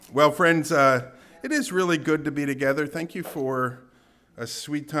Well, friends, it is really good to be together. Thank you for a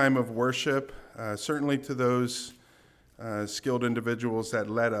sweet time of worship, certainly to those skilled individuals that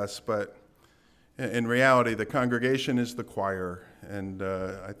led us, but in reality, the congregation is the choir, and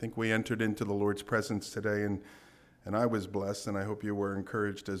I think we entered into the Lord's presence today, and I was blessed, and I hope you were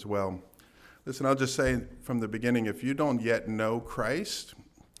encouraged as well. Listen, I'll just say from the beginning, if you don't yet know Christ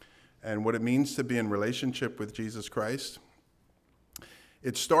and what it means to be in relationship with Jesus Christ,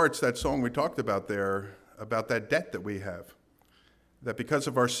 it starts, that song we talked about there, about that debt that we have, that because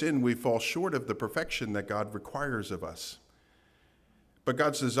of our sin, we fall short of the perfection that God requires of us. But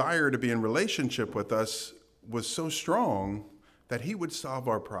God's desire to be in relationship with us was so strong that he would solve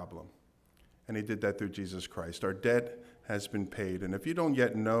our problem. And he did that through Jesus Christ. Our debt has been paid. And if you don't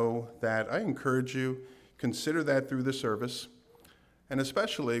yet know that, I encourage you, consider that through the service. And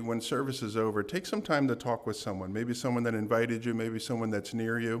especially when service is over, take some time to talk with someone, maybe someone that invited you, maybe someone that's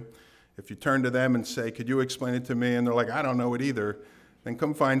near you. If you turn to them and say, could you explain it to me? And they're like, I don't know it either. Then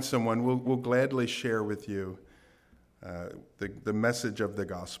come find someone. We'll gladly share with you the message of the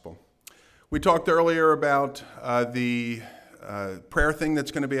gospel. We talked earlier about the prayer thing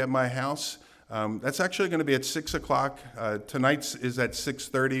that's going to be at my house. That's actually going to be at 6 o'clock. Tonight's is at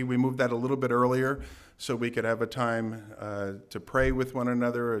 6:30. We moved that a little bit earlier so we could have a time to pray with one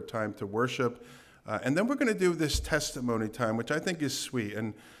another, a time to worship. And then we're going to do this testimony time, which I think is sweet.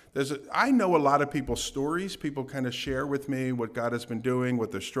 And I know a lot of people's stories. People kind of share with me what God has been doing, what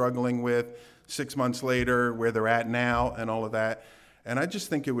they're struggling with 6 months later, where they're at now, and all of that. And I just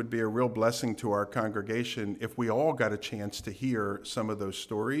think it would be a real blessing to our congregation if we all got a chance to hear some of those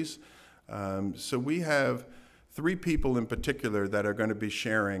stories. So we have 3 people in particular that are going to be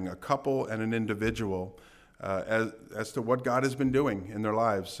sharing, a couple and an individual, as to what God has been doing in their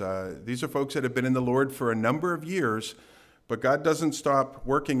lives. These are folks that have been in the Lord for a number of years, but God doesn't stop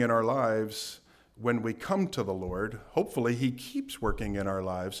working in our lives when we come to the Lord. Hopefully, he keeps working in our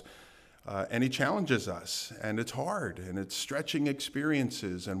lives, and he challenges us, and it's hard, and it's stretching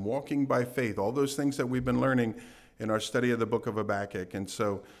experiences and walking by faith, all those things that we've been learning in our study of the book of Habakkuk. And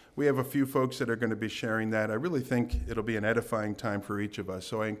so we have a few folks that are going to be sharing that. I really think it'll be an edifying time for each of us.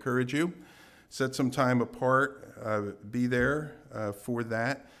 So I encourage you, set some time apart, be there for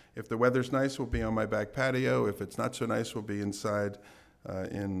that. If the weather's nice, we'll be on my back patio. If it's not so nice, we'll be inside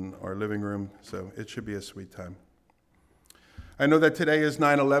in our living room. So it should be a sweet time. I know that today is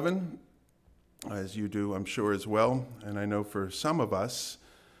 9/11, as you do, I'm sure, as well. And I know for some of us,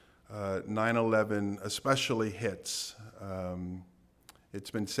 9/11 especially hits.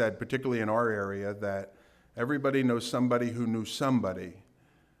 It's been said, particularly in our area, that everybody knows somebody who knew somebody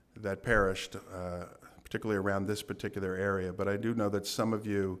that perished, particularly around this particular area. But I do know that some of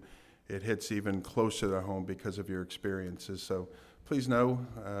you, it hits even closer to home because of your experiences. So please know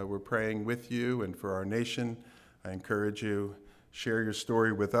we're praying with you and for our nation. I encourage you, share your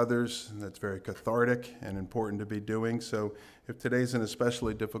story with others. That's very cathartic and important to be doing. So if today's an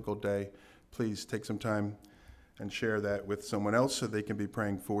especially difficult day, please take some time and share that with someone else so they can be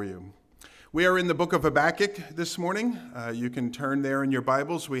praying for you. We are in the book of Habakkuk this morning. You can turn there in your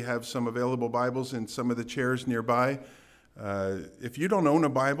Bibles. We have some available Bibles in some of the chairs nearby. If you don't own a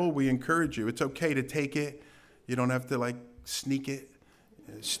Bible, we encourage you. It's okay to take it. You don't have to sneak it,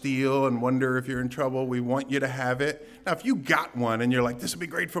 steal, and wonder if you're in trouble. We want you to have it. Now, if you got one and you're like, this would be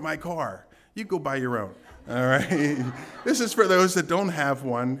great for my car, you go buy your own. All right. This is for those that don't have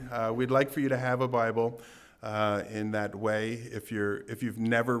one. We'd like for you to have a Bible. In that way, if you've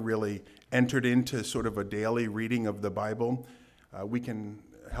never really entered into sort of a daily reading of the Bible, we can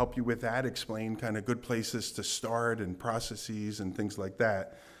help you with that, explain kind of good places to start and processes and things like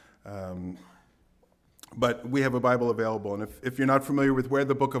that. But we have a Bible available, and if you're not familiar with where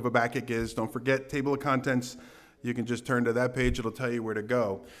the book of Habakkuk is, don't forget table of contents. You can just turn to that page. It'll tell you where to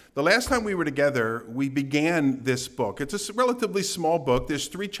go. The last time we were together, we began this book. It's a relatively small book. There's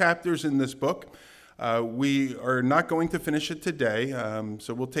 3 chapters in this book. We are not going to finish it today,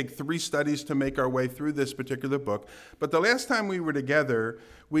 so we'll take 3 studies to make our way through this particular book. But the last time we were together,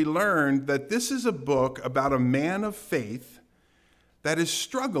 we learned that this is a book about a man of faith that is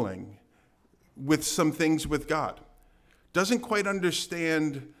struggling with some things with God. Doesn't quite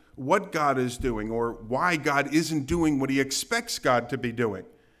understand what God is doing or why God isn't doing what he expects God to be doing.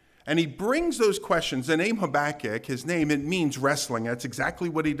 And he brings those questions. The name Habakkuk, his name, it means wrestling. That's exactly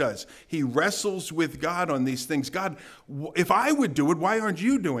what he does. He wrestles with God on these things. God, if I would do it, why aren't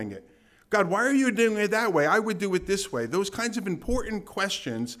you doing it? God, why are you doing it that way? I would do it this way. Those kinds of important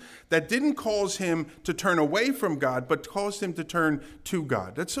questions that didn't cause him to turn away from God, but caused him to turn to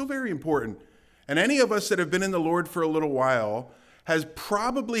God. That's so very important. And any of us that have been in the Lord for a little while has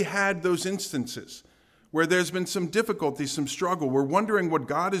probably had those instances where there's been some difficulty, some struggle. We're wondering what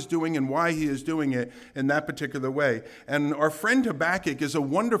God is doing and why he is doing it in that particular way. And our friend Habakkuk is a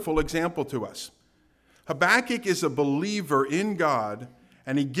wonderful example to us. Habakkuk is a believer in God,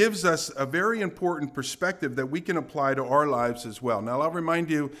 and he gives us a very important perspective that we can apply to our lives as well. Now, I'll remind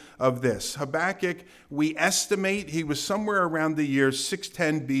you of this. Habakkuk, we estimate he was somewhere around the year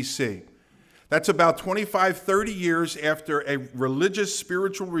 610 BC. That's about 25, 30 years after a religious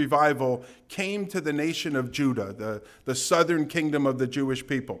spiritual revival came to the nation of Judah, the southern kingdom of the Jewish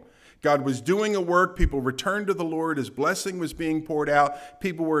people. God was doing a work. People returned to the Lord. His blessing was being poured out.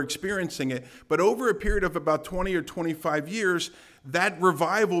 People were experiencing it. But over a period of about 20 or 25 years, that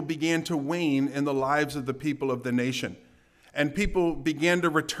revival began to wane in the lives of the people of the nation. And people began to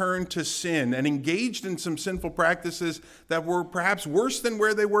return to sin and engaged in some sinful practices that were perhaps worse than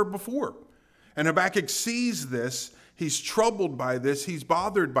where they were before. And Habakkuk sees this, he's troubled by this, he's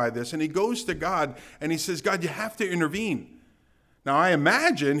bothered by this, and he goes to God and he says, God, you have to intervene. Now, I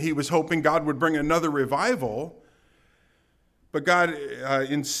imagine he was hoping God would bring another revival, but God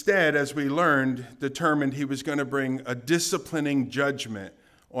instead, as we learned, determined he was going to bring a disciplining judgment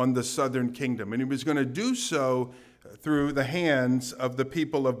on the southern kingdom. And he was going to do so through the hands of the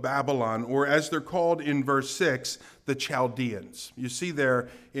people of Babylon, or as they're called in verse 6, the Chaldeans. You see there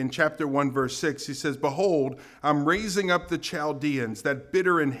in chapter 1, verse 6, he says, Behold, I'm raising up the Chaldeans, that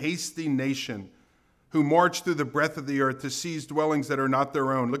bitter and hasty nation, who march through the breadth of the earth to seize dwellings that are not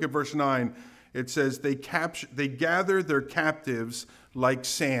their own. Look at verse 9. It says, they gather their captives like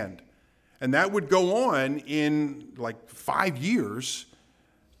sand. And that would go on in like 5 years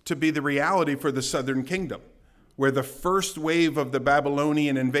to be the reality for the southern kingdom, where the first wave of the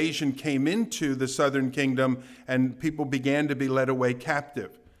Babylonian invasion came into the southern kingdom and people began to be led away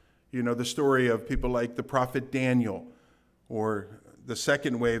captive. You know the story of people like the prophet Daniel, or the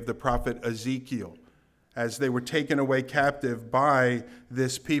second wave, the prophet Ezekiel, as they were taken away captive by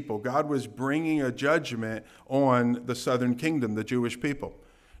this people. God was bringing a judgment on the southern kingdom, the Jewish people.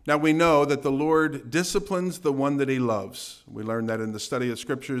 Now we know that the Lord disciplines the one that he loves. We learned that in the study of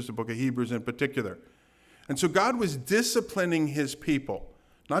scriptures, the book of Hebrews in particular. And so God was disciplining his people,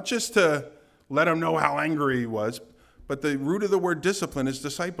 not just to let them know how angry he was, but the root of the word discipline is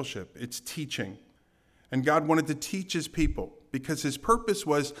discipleship. It's teaching. And God wanted to teach his people because his purpose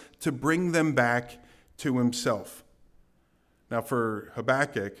was to bring them back to himself. Now for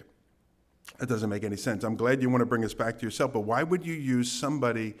Habakkuk, it doesn't make any sense. I'm glad you want to bring us back to yourself, but why would you use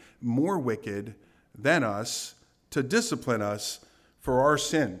somebody more wicked than us to discipline us for our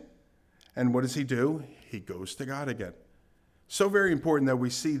sin? And what does he do? He goes to God again. So very important that we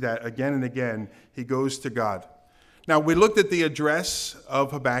see that again and again. He goes to God. Now, we looked at the address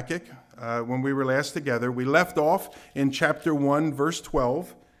of Habakkuk when we were last together. We left off in chapter 1, verse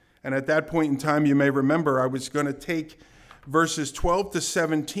 12. And at that point in time, you may remember, I was going to take verses 12 to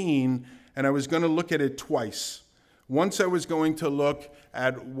 17, and I was going to look at it twice. Once I was going to look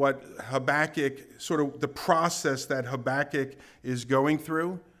at what Habakkuk, sort of the process that Habakkuk is going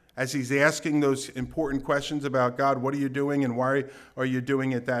through, as he's asking those important questions about God, what are you doing and why are you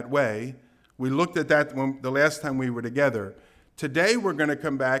doing it that way? We looked at that the last time we were together. Today we're going to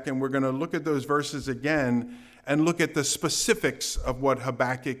come back and we're going to look at those verses again and look at the specifics of what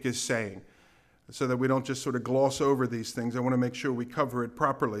Habakkuk is saying so that we don't just sort of gloss over these things. I want to make sure we cover it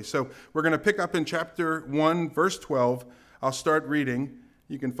properly. So we're going to pick up in chapter 1, verse 12. I'll start reading.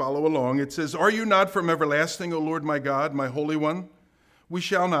 You can follow along. It says, Are you not from everlasting, O Lord my God, my Holy One? We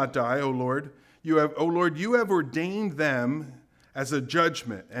shall not die, O Lord. You have ordained them as a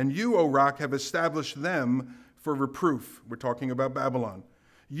judgment, and you, O rock, have established them for reproof. We're talking about Babylon.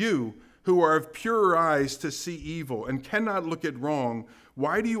 You, who are of purer eyes to see evil and cannot look at wrong,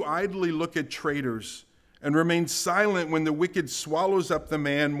 why do you idly look at traitors and remain silent when the wicked swallows up the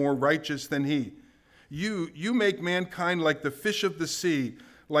man more righteous than he? You make mankind like the fish of the sea,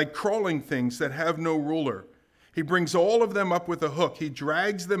 like crawling things that have no ruler. He brings all of them up with a hook. He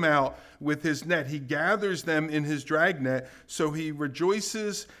drags them out with his net. He gathers them in his dragnet, so he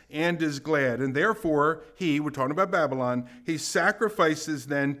rejoices and is glad. And therefore, we're talking about Babylon, he sacrifices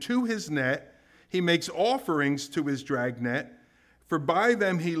then to his net. He makes offerings to his dragnet, for by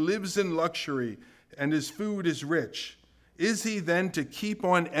them he lives in luxury, and his food is rich. Is he then to keep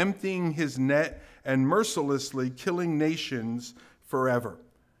on emptying his net and mercilessly killing nations forever?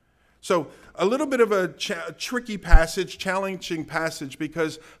 So a little bit of a tricky passage, challenging passage,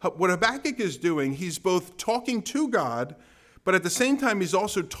 because what Habakkuk is doing, he's both talking to God, but at the same time he's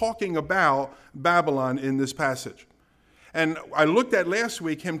also talking about Babylon in this passage. And I looked at last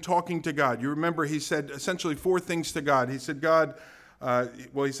week him talking to God. You remember he said essentially 4 things to God. He said, God,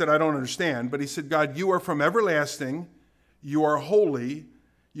 he said, I don't understand, but he said, God, you are from everlasting, you are holy,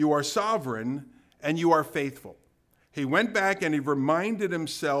 you are sovereign, and you are faithful. He went back and he reminded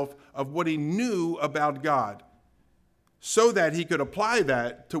himself of what he knew about God so that he could apply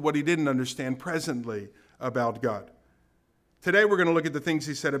that to what he didn't understand presently about God. Today we're going to look at the things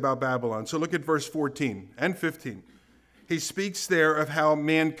he said about Babylon. So look at verse 14 and 15. He speaks there of how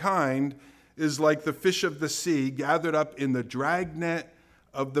mankind is like the fish of the sea gathered up in the dragnet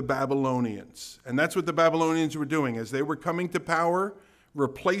of the Babylonians. And that's what the Babylonians were doing as they were coming to power,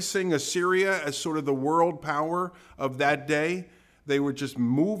 replacing Assyria as sort of the world power of that day. They were just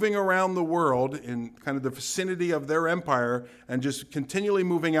moving around the world in kind of the vicinity of their empire and just continually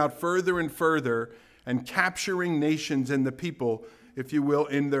moving out further and further and capturing nations and the people, if you will,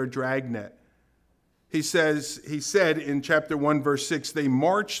 in their dragnet. He said in chapter 1, verse 6, they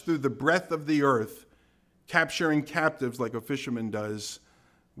marched through the breadth of the earth, capturing captives like a fisherman does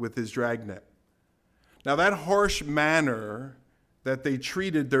with his dragnet. Now that harsh manner that they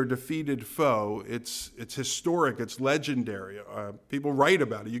treated their defeated foe, it's historic, it's legendary. People write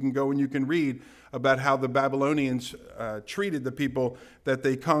about it. You can go and you can read about how the Babylonians treated the people that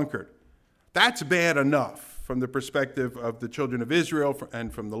they conquered. That's bad enough from the perspective of the children of Israel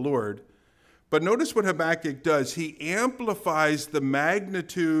and from the Lord. But notice what Habakkuk does. He amplifies the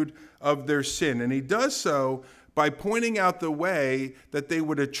magnitude of their sin, and he does so by pointing out the way that they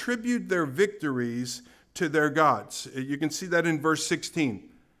would attribute their victories to their gods. You can see that in verse 16.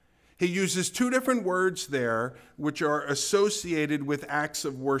 He uses 2 different words there which are associated with acts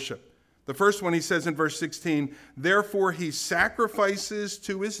of worship. The first one he says in verse 16, therefore he sacrifices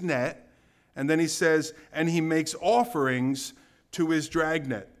to his net, and then he says, and he makes offerings to his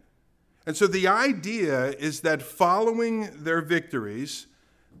dragnet. And so the idea is that following their victories,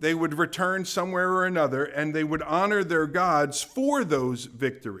 they would return somewhere or another and they would honor their gods for those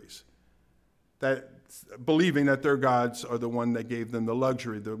victories. That believing that their gods are the one that gave them the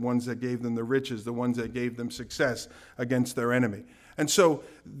luxury, the ones that gave them the riches, the ones that gave them success against their enemy. And so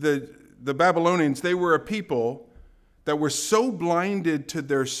the Babylonians, they were a people that were so blinded to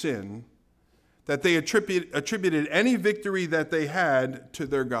their sin that they attributed any victory that they had to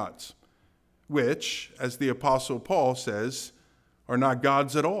their gods, which, as the Apostle Paul says, are not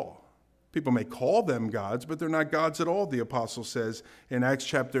gods at all. People may call them gods, but they're not gods at all, the Apostle says in Acts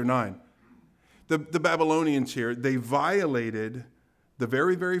chapter 9. The Babylonians here, they violated the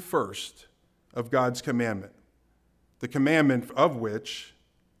very, very first of God's commandment, the commandment of which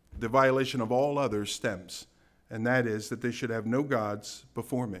the violation of all others stems, and that is that they should have no gods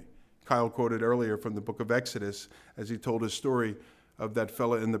before me. Kyle quoted earlier from the book of Exodus as he told his story of that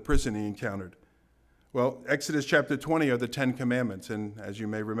fella in the prison he encountered. Well, Exodus chapter 20 are the 10 commandments, and as you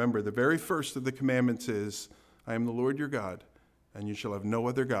may remember, the very first of the commandments is, I am the Lord your God, and you shall have no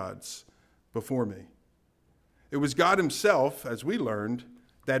other gods before me. It was God himself, as we learned,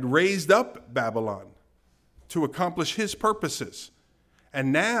 that raised up Babylon to accomplish his purposes.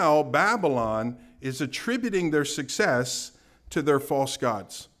 And now Babylon is attributing their success to their false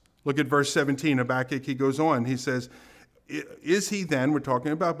gods. Look at verse 17, Habakkuk, he goes on, he says, is he then, we're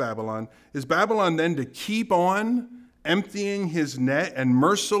talking about Babylon, is Babylon then to keep on emptying his net and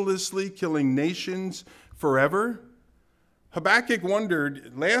mercilessly killing nations forever? Habakkuk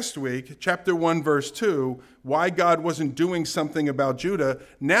wondered last week, chapter 1, verse 2, why God wasn't doing something about Judah.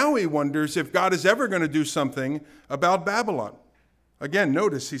 Now he wonders if God is ever going to do something about Babylon. Again,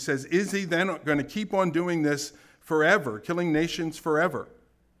 notice he says, is he then going to keep on doing this forever, killing nations forever?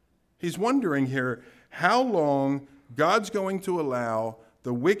 He's wondering here how long God's going to allow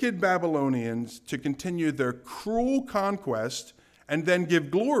the wicked Babylonians to continue their cruel conquest and then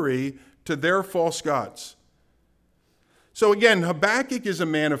give glory to their false gods. So again, Habakkuk is a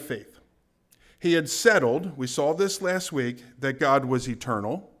man of faith. He had settled, we saw this last week, that God was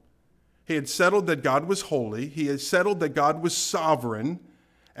eternal. He had settled that God was holy. He had settled that God was sovereign.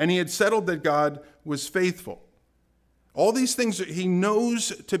 And he had settled that God was faithful. All these things he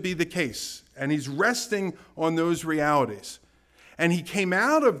knows to be the case, and he's resting on those realities. And he came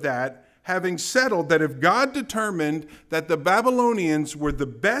out of that having settled that if God determined that the Babylonians were the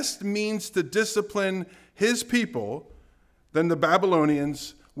best means to discipline his people, then the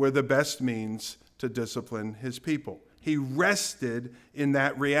Babylonians were the best means to discipline his people. He rested in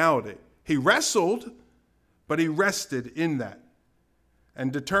that reality. He wrestled, but he rested in that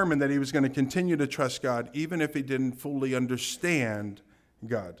and determined that he was going to continue to trust God even if he didn't fully understand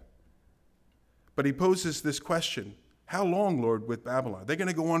God. But he poses this question, how long, Lord, with Babylon? They're going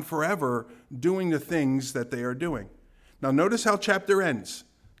to go on forever doing the things that they are doing. Now notice how chapter ends.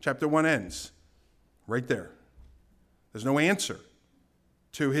 Chapter 1 ends right there. There's no answer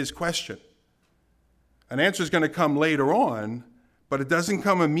to his question. An answer is going to come later on, but it doesn't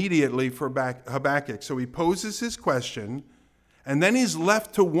come immediately for Habakkuk. So he poses his question, and then he's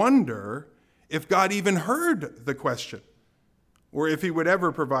left to wonder if God even heard the question, or if he would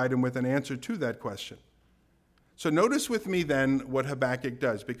ever provide him with an answer to that question. So notice with me then what Habakkuk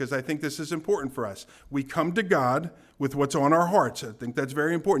does, because I think this is important for us. We come to God with what's on our hearts. I think that's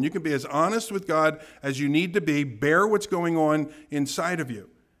very important. You can be as honest with God as you need to be, bear what's going on inside of you.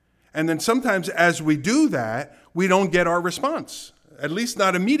 And then sometimes as we do that, we don't get our response, at least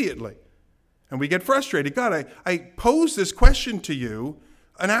not immediately. And we get frustrated. God, I posed this question to you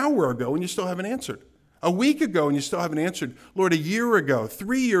an hour ago and you still haven't answered. A week ago and you still haven't answered. Lord, a year ago,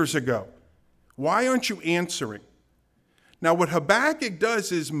 3 years ago. Why aren't you answering? Now, what Habakkuk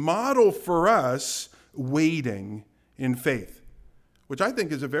does is model for us waiting in faith, which I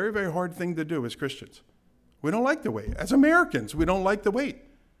think is a very, very hard thing to do as Christians. We don't like to wait. As Americans, we don't like to wait.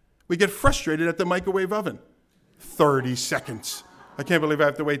 We get frustrated at the microwave oven. 30 seconds. I can't believe I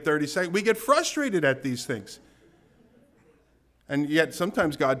have to wait 30 seconds. We get frustrated at these things. And yet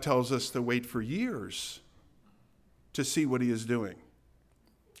sometimes God tells us to wait for years to see what he is doing.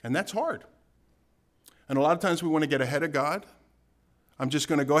 And that's hard. And a lot of times we want to get ahead of God. I'm just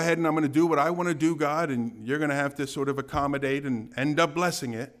going to go ahead and I'm going to do what I want to do, God, and you're going to have to sort of accommodate and end up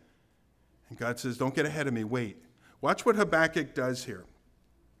blessing it. And God says, don't get ahead of me, wait. Watch what Habakkuk does here.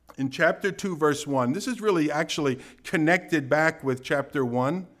 In chapter 2, verse 1, this is really actually connected back with chapter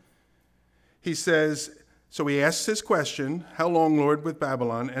 1. He says, so he asks his question, how long, Lord, with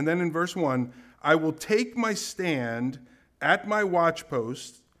Babylon? And then in verse 1, I will take my stand at my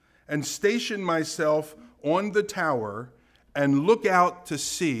watchpost and station myself on the tower and look out to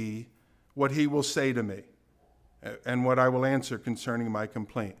see what he will say to me and what I will answer concerning my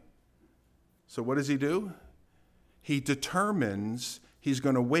complaint. So what does he do? He determines he's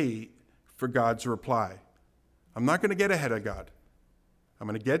going to wait for God's reply. I'm not going to get ahead of God. I'm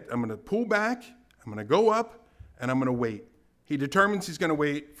going to pull back, I'm going to go up, and I'm going to wait. He determines he's going to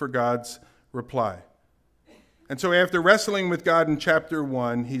wait for God's reply. And so after wrestling with God in chapter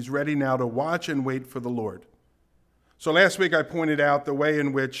 1, he's ready now to watch and wait for the Lord. So last week I pointed out the way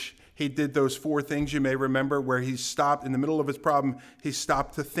in which he did those 4 things, you may remember, where he stopped in the middle of his problem, he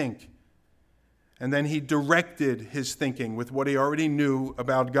stopped to think. And then he directed his thinking with what he already knew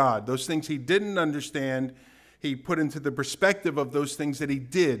about God. Those things he didn't understand, he put into the perspective of those things that he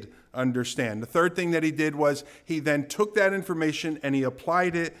did understand. The third thing that he did was he then took that information and he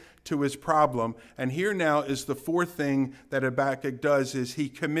applied it to his problem. And here now is the fourth thing that Habakkuk does, is he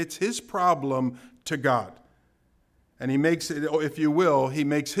commits his problem to God. And he makes it, if you will, he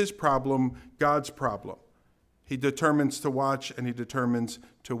makes his problem God's problem. He determines to watch and he determines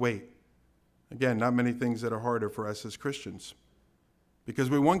to wait. Again, not many things that are harder for us as Christians, because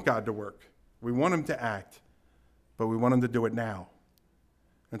we want God to work. We want him to act, but we want him to do it now.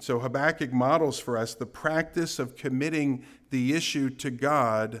 And so Habakkuk models for us the practice of committing the issue to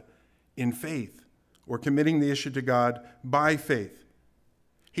God in faith, or committing the issue to God by faith.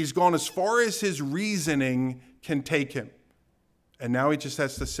 He's gone as far as his reasoning can take him. And now he just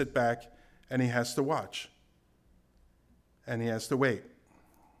has to sit back and he has to watch. And he has to wait.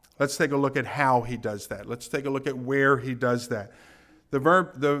 Let's take a look at how he does that. Let's take a look at where he does that. The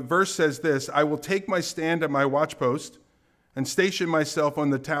verse says this, I will take my stand at my watchpost and station myself on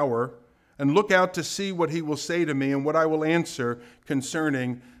the tower and look out to see what he will say to me and what I will answer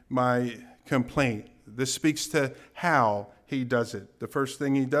concerning my complaint. This speaks to how he does it. The first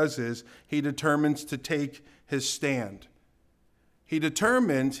thing he does is he determines to take his stand. He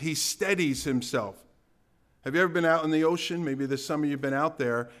steadies himself. Have you ever been out in the ocean? Maybe this summer you've been out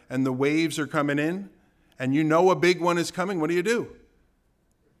there and the waves are coming in and you know a big one is coming. What do?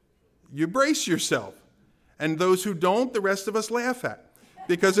 You brace yourself. And those who don't, the rest of us laugh at,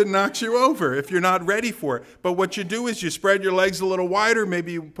 because it knocks you over if you're not ready for it. But what you do is you spread your legs a little wider,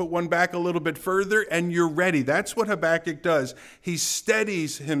 maybe you put one back a little bit further, and you're ready. That's what Habakkuk does. He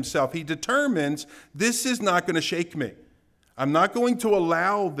steadies himself. He determines, this is not going to shake me. I'm not going to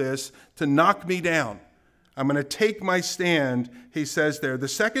allow this to knock me down. I'm going to take my stand, he says there. The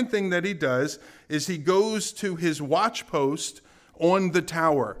second thing that he does is he goes to his watchpost on the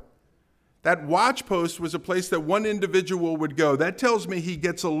tower. That watchpost was a place that one individual would go. That tells me he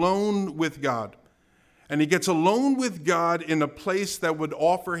gets alone with God. And he gets alone with God in a place that would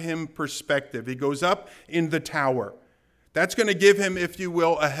offer him perspective. He goes up in the tower. That's going to give him, if you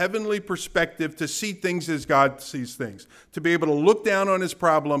will, a heavenly perspective to see things as God sees things, to be able to look down on his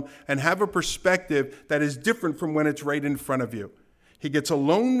problem and have a perspective that is different from when it's right in front of you. He gets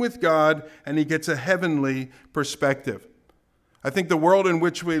alone with God, and he gets a heavenly perspective. I think the world in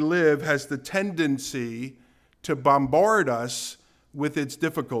which we live has the tendency to bombard us with its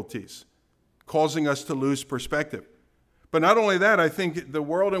difficulties, causing us to lose perspective. But not only that, I think the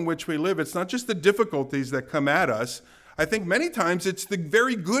world in which we live, it's not just the difficulties that come at us. I think many times it's the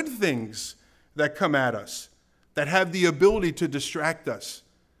very good things that come at us, that have the ability to distract us,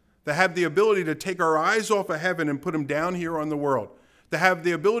 that have the ability to take our eyes off of heaven and put them down here on the world, to have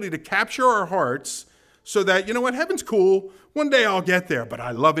the ability to capture our hearts so that, you know what, heaven's cool. One day I'll get there, but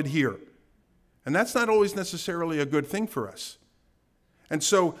I love it here. And that's not always necessarily a good thing for us. And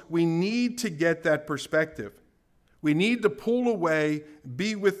so we need to get that perspective. We need to pull away,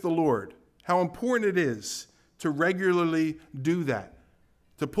 be with the Lord. How important it is to regularly do that,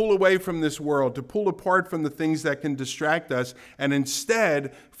 to pull away from this world, to pull apart from the things that can distract us, and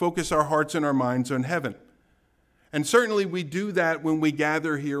instead focus our hearts and our minds on heaven. And certainly we do that when we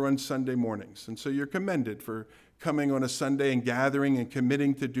gather here on Sunday mornings. And so you're commended for coming on a Sunday and gathering and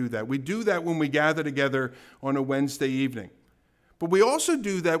committing to do that. We do that when we gather together on a Wednesday evening. But we also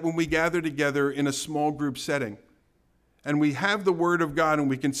do that when we gather together in a small group setting. And we have the Word of God and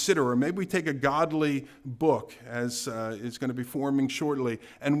we consider, or maybe we take a godly book, as is going to be forming shortly,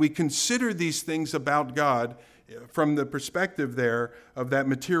 and we consider these things about God from the perspective there of that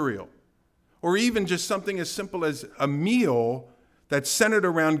material. Or even just something as simple as a meal that's centered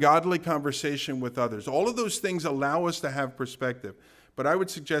around godly conversation with others. All of those things allow us to have perspective. But I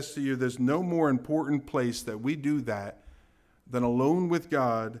would suggest to you there's no more important place that we do that than alone with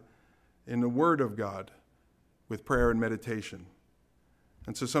God in the Word of God with prayer and meditation.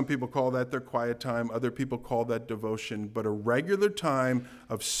 And so some people call that their quiet time. Other people call that devotion. But a regular time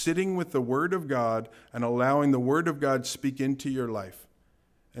of sitting with the Word of God and allowing the Word of God speak into your life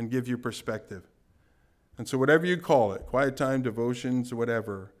and give you perspective. And so whatever you call it, quiet time, devotions,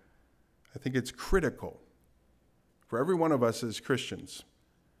 whatever, I think it's critical for every one of us as Christians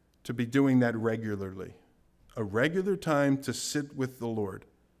to be doing that regularly. A regular time to sit with the Lord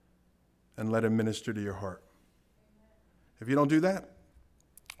and let him minister to your heart. If you don't do that,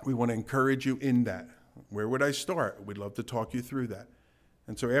 we want to encourage you in that. Where would I start? We'd love to talk you through that.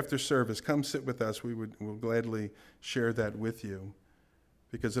 And so after service, come sit with us. We'll gladly share that with you,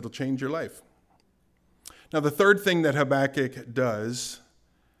 because it'll change your life. Now, the third thing that Habakkuk does,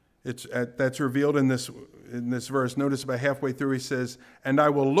 that's revealed in this verse. Notice about halfway through he says, "And I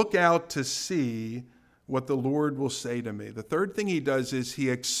will look out to see what the Lord will say to me." The third thing he does is he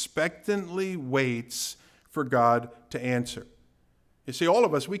expectantly waits for God to answer. You see, all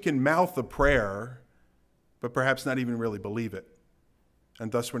of us, we can mouth a prayer, but perhaps not even really believe it.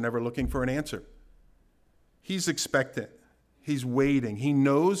 And thus we're never looking for an answer. He's expectant. He's waiting. He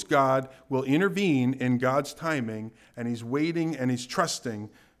knows God will intervene in God's timing, and he's waiting and he's trusting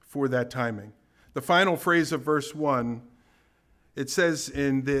for that timing. The final phrase of verse 1, it says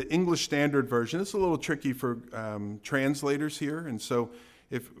in the English Standard Version, it's a little tricky for translators here, and so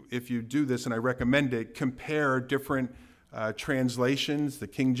if you do this, and I recommend it, compare different translations, the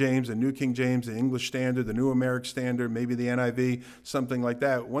King James, the New King James, the English Standard, the New American Standard, maybe the NIV, something like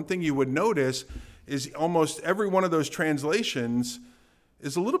that. One thing you would notice is almost every one of those translations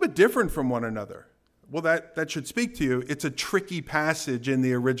is a little bit different from one another. Well, that should speak to you. It's a tricky passage in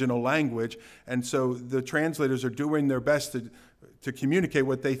the original language, and so the translators are doing their best to communicate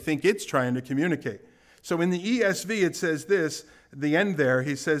what they think it's trying to communicate. So in the ESV, it says this, at the end there,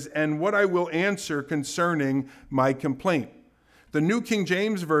 he says, "And what I will answer concerning my complaint." The New King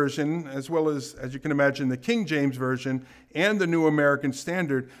James Version, as well as you can imagine, the King James Version and the New American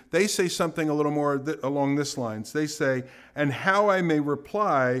Standard, they say something a little more along this lines. They say, "And how I may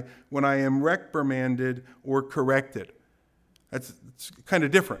reply when I am reprimanded or corrected." It's kind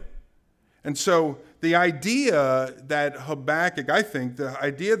of different. And so the idea that Habakkuk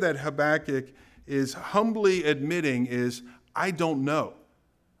is humbly admitting is, I don't know.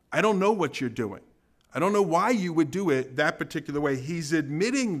 I don't know what you're doing. I don't know why you would do it that particular way. He's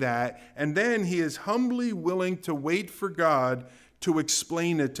admitting that, and then he is humbly willing to wait for God to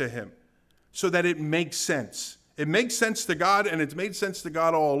explain it to him so that it makes sense. It makes sense to God, and it's made sense to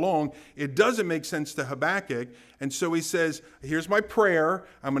God all along. It doesn't make sense to Habakkuk, and so he says, here's my prayer.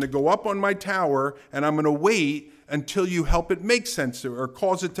 I'm going to go up on my tower, and I'm going to wait until you help it make sense to, or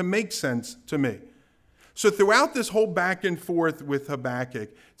cause it to make sense to me. So throughout this whole back and forth with Habakkuk,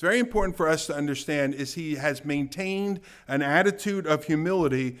 it's very important for us to understand is he has maintained an attitude of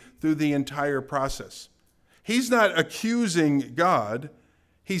humility through the entire process. He's not accusing God.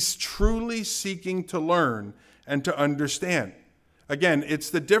 He's truly seeking to learn and to understand. Again, it's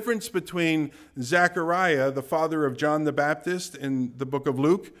the difference between Zechariah, the father of John the Baptist in the book of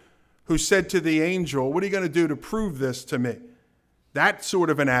Luke, who said to the angel, "What are you going to do to prove this to me?" That sort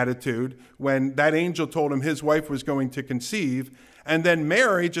of an attitude when that angel told him his wife was going to conceive. And then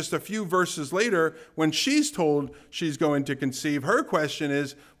Mary, just a few verses later, when she's told she's going to conceive, her question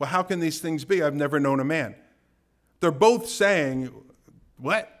is, well, how can these things be? I've never known a man. They're both saying,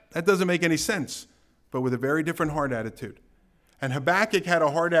 what? That doesn't make any sense, but with a very different heart attitude. And Habakkuk had a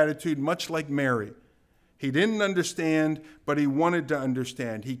heart attitude much like Mary. He didn't understand, but he wanted to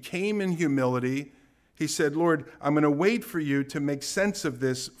understand. He came in humility. He said, Lord, I'm going to wait for you to make sense of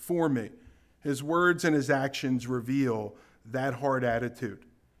this for me. His words and his actions reveal that heart attitude.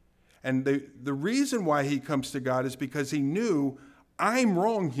 And the reason why he comes to God is because he knew, I'm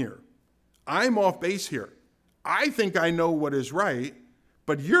wrong here. I'm off base here. I think I know what is right,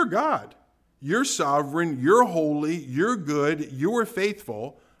 but you're God. You're sovereign. You're holy. You're good. You're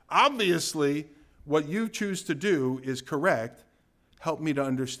faithful. Obviously, what you choose to do is correct. Help me to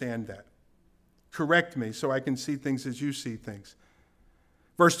understand that. Correct me so I can see things as you see things.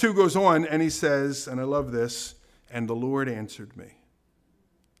 Verse 2 goes on and he says, and I love this, and the Lord answered me.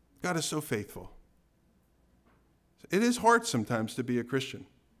 God is so faithful. It is hard sometimes to be a Christian.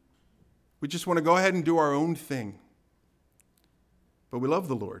 We just want to go ahead and do our own thing. But we love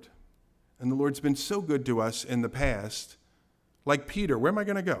the Lord. And the Lord's been so good to us in the past. Like Peter, where am I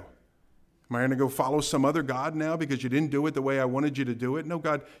going to go? Am I going to go follow some other God now because you didn't do it the way I wanted you to do it? No,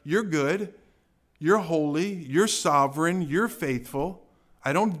 God, you're good. You're holy. You're sovereign. You're faithful.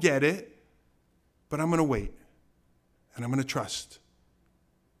 I don't get it, but I'm going to wait. And I'm going to trust.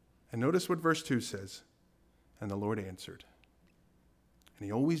 And notice what verse 2 says. And the Lord answered. And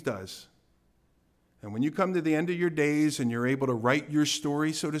he always does. And when you come to the end of your days and you're able to write your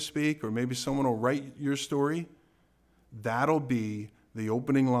story, so to speak, or maybe someone will write your story, that'll be the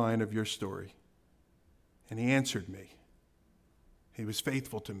opening line of your story. And he answered me. He was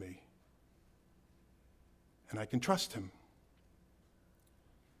faithful to me. And I can trust him.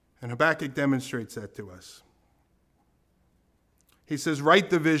 And Habakkuk demonstrates that to us. He says,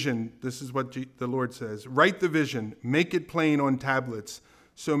 write the vision. This is what the Lord says. Write the vision, make it plain on tablets,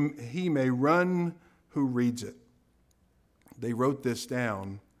 so he may run who reads it. They wrote this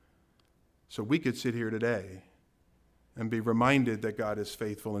down so we could sit here today and be reminded that God is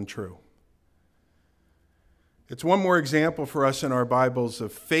faithful and true. It's one more example for us in our Bibles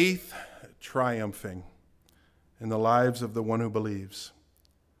of faith triumphing in the lives of the one who believes.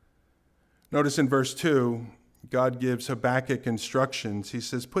 Notice in verse 2, God gives Habakkuk instructions. He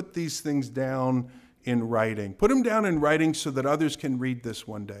says, put these things down in writing. Put them down in writing so that others can read this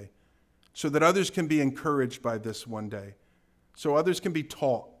one day, so that others can be encouraged by this one day, so others can be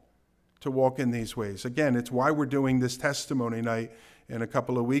taught to walk in these ways. Again, it's why we're doing this testimony night in a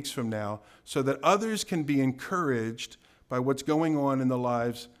couple of weeks from now, so that others can be encouraged by what's going on in the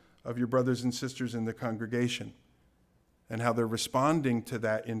lives of your brothers and sisters in the congregation and how they're responding to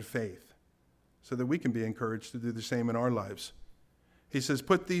that in faith, so that we can be encouraged to do the same in our lives. He says,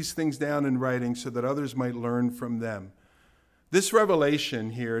 put these things down in writing so that others might learn from them. This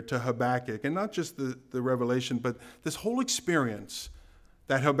revelation here to Habakkuk, and not just the revelation, but this whole experience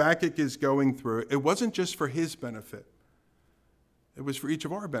that Habakkuk is going through, it wasn't just for his benefit. It was for each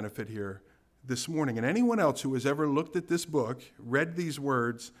of our benefit here this morning. And anyone else who has ever looked at this book, read these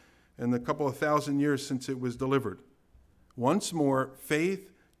words in the couple of thousand years since it was delivered. Once more, faith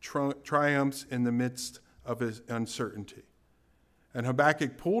triumphs in the midst of his uncertainty. And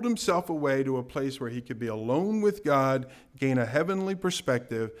Habakkuk pulled himself away to a place where he could be alone with God, gain a heavenly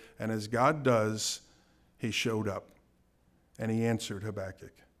perspective, and as God does, he showed up. And he answered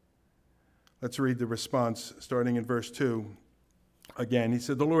Habakkuk. Let's read the response starting in verse 2. Again, he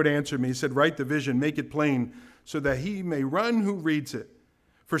said, the Lord answered me. He said, write the vision, make it plain, so that he may run who reads it.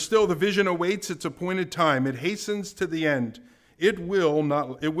 For still the vision awaits its appointed time. It hastens to the end. It will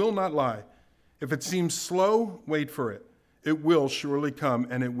not lie. If it seems slow, wait for it. It will surely come,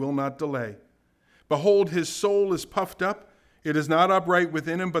 and it will not delay. Behold, his soul is puffed up. It is not upright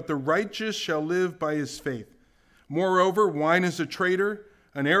within him, but the righteous shall live by his faith. Moreover, wine is a traitor,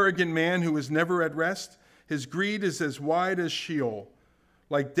 an arrogant man who is never at rest. His greed is as wide as Sheol.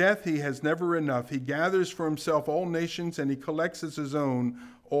 Like death, he has never enough. He gathers for himself all nations, and he collects as his own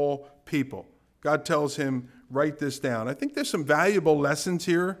all people. God tells him, write this down. I think there's some valuable lessons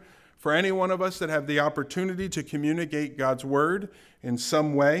here for any one of us that have the opportunity to communicate God's word in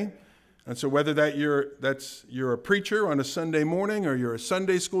some way. And so whether you're a preacher on a Sunday morning, or you're a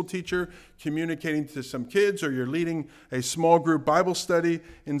Sunday school teacher communicating to some kids, or you're leading a small group Bible study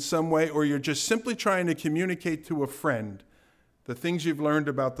in some way, or you're just simply trying to communicate to a friend the things you've learned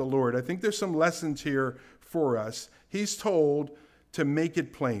about the Lord, I think there's some lessons here for us. He's told to make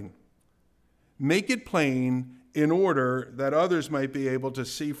it plain. Make it plain in order that others might be able to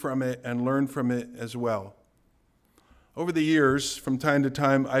see from it and learn from it as well. Over the years, from time to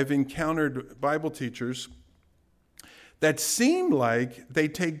time, I've encountered Bible teachers that seem like they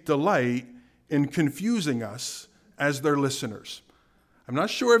take delight in confusing us as their listeners. I'm not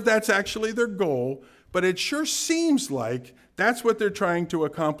sure if that's actually their goal, but it sure seems like that's what they're trying to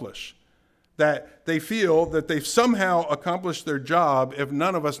accomplish. That they feel that they've somehow accomplished their job if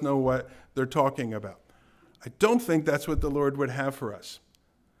none of us know what they're talking about. I don't think that's what the Lord would have for us.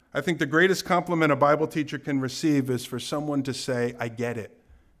 I think the greatest compliment a Bible teacher can receive is for someone to say, I get it.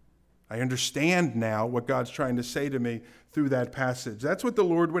 I understand now what God's trying to say to me through that passage. That's what the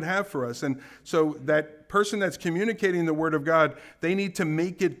Lord would have for us. And so that person that's communicating the Word of God, they need to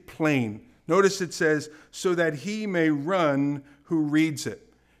make it plain. Notice it says, so that he may run who reads it.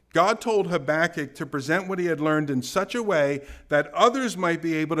 God told Habakkuk to present what he had learned in such a way that others might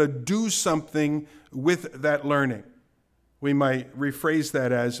be able to do something with that learning. We might rephrase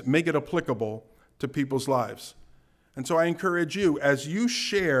that as make it applicable to people's lives. And so I encourage you, as you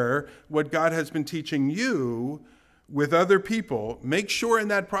share what God has been teaching you with other people, make sure in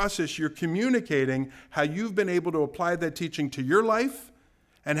that process you're communicating how you've been able to apply that teaching to your life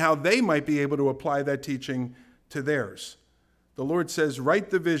and how they might be able to apply that teaching to theirs. The Lord says, write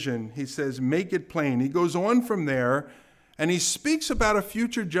the vision. He says, make it plain. He goes on from there, and he speaks about a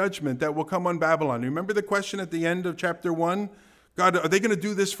future judgment that will come on Babylon. Remember the question at the end of chapter 1? God, are they going to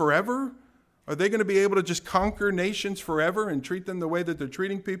do this forever? Are they going to be able to just conquer nations forever and treat them the way that they're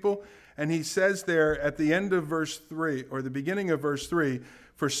treating people? And he says there at the end of verse 3, or the beginning of verse 3,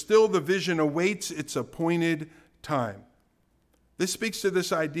 for still the vision awaits its appointed time. This speaks to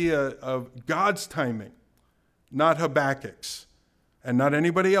this idea of God's timing, not Habakkuk's, and not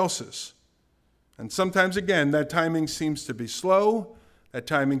anybody else's. And sometimes, again, that timing seems to be slow. That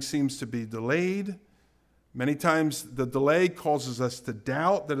timing seems to be delayed. Many times the delay causes us to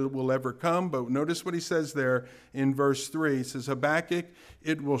doubt that it will ever come. But notice what he says there in verse 3. He says, Habakkuk,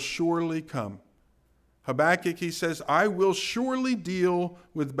 it will surely come. Habakkuk, he says, I will surely deal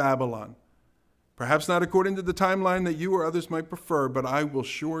with Babylon. Perhaps not according to the timeline that you or others might prefer, but I will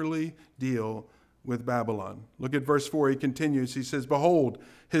surely deal with Babylon. Look at verse 4. He continues. He says, behold,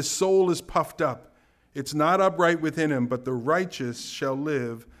 his soul is puffed up. It's not upright within him, but the righteous shall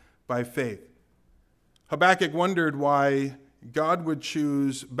live by faith. Habakkuk wondered why God would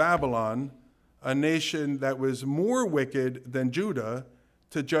choose Babylon, a nation that was more wicked than Judah,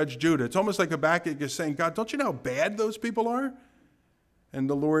 to judge Judah. It's almost like Habakkuk is saying, God, don't you know how bad those people are? And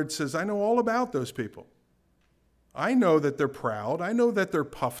the Lord says, I know all about those people. I know that they're proud. I know that they're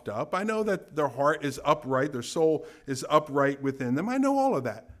puffed up. I know that their heart is upright. Their soul is upright within them. I know all of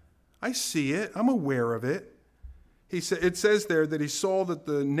that. I see it. I'm aware of it. It says there that he saw that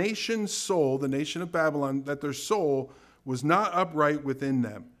the nation's soul, the nation of Babylon, that their soul was not upright within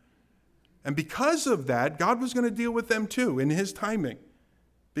them. And because of that, God was going to deal with them too in his timing.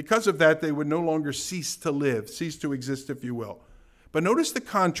 Because of that, they would no longer cease to live, cease to exist, if you will. But notice the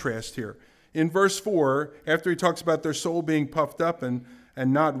contrast here. In verse 4, after he talks about their soul being puffed up and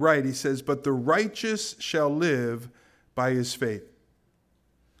not right, he says, but the righteous shall live by his faith.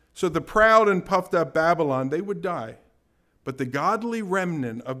 So the proud and puffed up Babylon, they would die. But the godly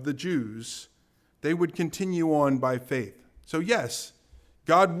remnant of the Jews, they would continue on by faith. So yes,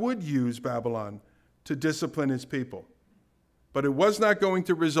 God would use Babylon to discipline his people. But it was not going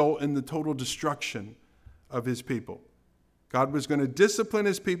to result in the total destruction of his people. God was going to discipline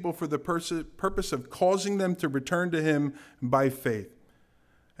his people for the purpose of causing them to return to him by faith.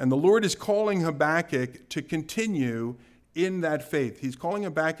 And the Lord is calling Habakkuk to continue in that faith. He's calling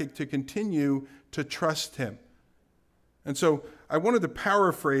Habakkuk to continue to trust him. And so I wanted to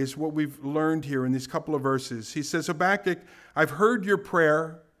paraphrase what we've learned here in these couple of verses. He says, Habakkuk, I've heard your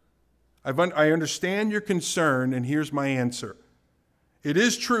prayer. I understand your concern, and here's my answer. It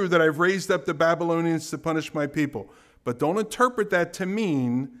is true that I've raised up the Babylonians to punish my people, but don't interpret that to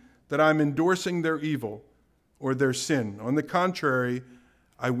mean that I'm endorsing their evil or their sin. On the contrary,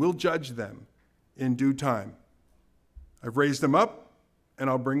 I will judge them in due time. I've raised them up, and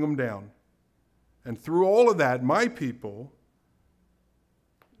I'll bring them down. And through all of that, my people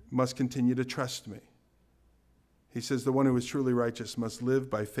must continue to trust me. He says, the one who is truly righteous must live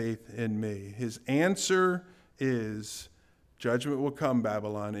by faith in me. His answer is Judgment will come,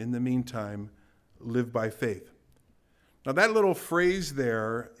 Babylon. In the meantime, live by faith. Now that little phrase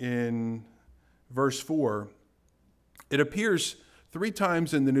there in verse 4, it appears 3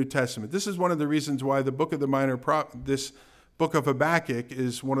 times in the New Testament. This is one of the reasons why the book of this book of Habakkuk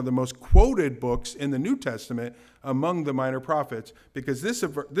is one of the most quoted books in the New Testament among the minor prophets, because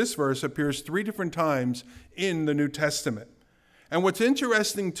this verse appears 3 different times in the New Testament. And what's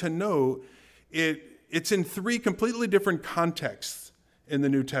interesting to note, it's in 3 completely different contexts in the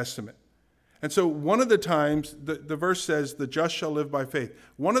New Testament. And so one of the times, the verse says, the just shall live by faith.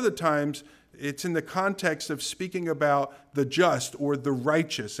 One of the times, it's in the context of speaking about the just or the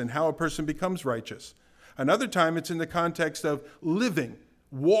righteous and how a person becomes righteous. Another time, it's in the context of living,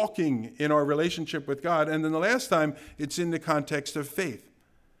 walking in our relationship with God. And then the last time, it's in the context of faith.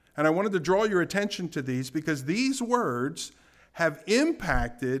 And I wanted to draw your attention to these because these words have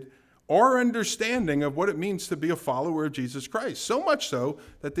impacted our understanding of what it means to be a follower of Jesus Christ. So much so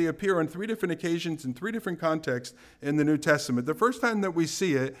that they appear on 3 different occasions in 3 different contexts in the New Testament. The first time that we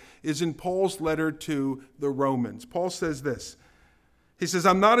see it is in Paul's letter to the Romans. Paul says this. He says,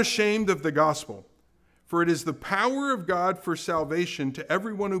 I'm not ashamed of the gospel, for it is the power of God for salvation to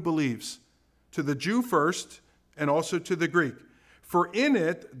everyone who believes, to the Jew first and also to the Greek. For in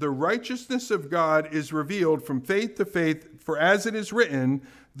it the righteousness of God is revealed from faith to faith, for as it is written,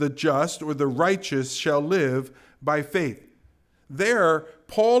 the just or the righteous shall live by faith. There,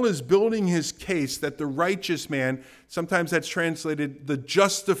 Paul is building his case that the righteous man, sometimes that's translated the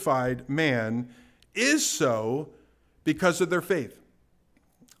justified man, is so because of their faith.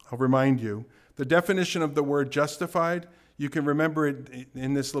 I'll remind you, the definition of the word justified, you can remember it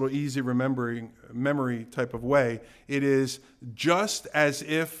in this little easy memory type of way. It is just as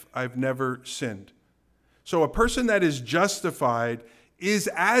if I've never sinned. So a person that is justified is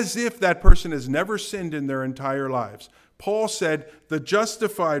as if that person has never sinned in their entire lives. Paul said, the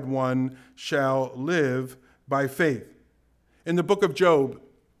justified one shall live by faith. In the book of Job,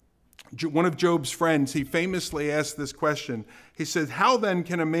 one of Job's friends, he famously asked this question. He said, how then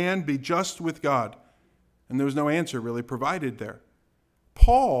can a man be just with God? And there was no answer really provided there.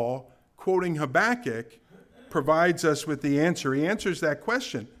 Paul, quoting Habakkuk, provides us with the answer. He answers that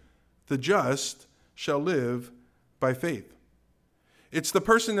question. The just shall live by faith. It's the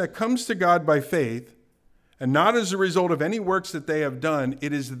person that comes to God by faith, and not as a result of any works that they have done.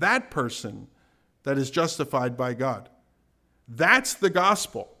 It is that person that is justified by God. That's the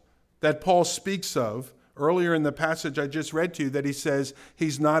gospel that Paul speaks of earlier in the passage I just read to you, that he says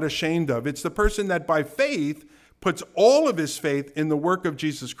he's not ashamed of. It's the person that by faith puts all of his faith in the work of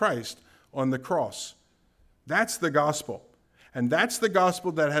Jesus Christ on the cross. That's the gospel. And that's the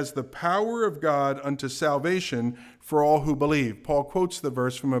gospel that has the power of God unto salvation for all who believe. Paul quotes the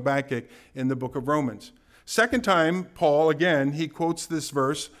verse from Habakkuk in the book of Romans. Second time, Paul, again, he quotes this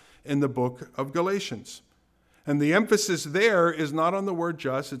verse in the book of Galatians. And the emphasis there is not on the word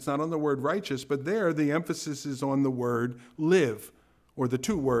just, it's not on the word righteous, but there the emphasis is on the word live, or the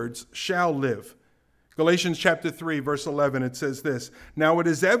 2 words, shall live. Galatians chapter 3, verse 11, it says this, now it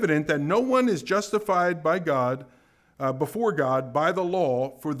is evident that no one is justified by God, before God, by the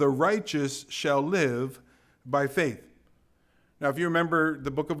law, for the righteous shall live by faith. Now, if you remember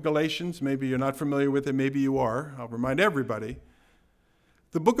the book of Galatians, maybe you're not familiar with it, maybe you are. I'll remind everybody.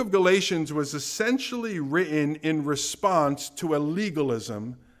 The book of Galatians was essentially written in response to a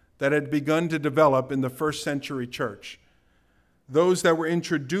legalism that had begun to develop in the first century church. Those that were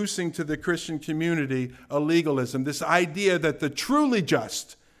introducing to the Christian community a legalism, this idea that the truly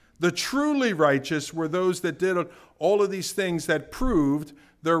just, the truly righteous were those that did all of these things that proved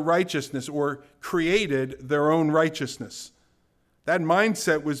their righteousness or created their own righteousness. That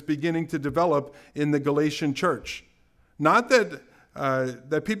mindset was beginning to develop in the Galatian church. Not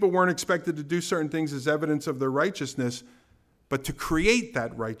that people weren't expected to do certain things as evidence of their righteousness, but to create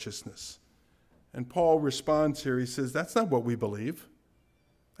that righteousness. And Paul responds here. He says, that's not what we believe.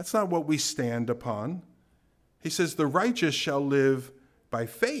 That's not what we stand upon. He says, the righteous shall live by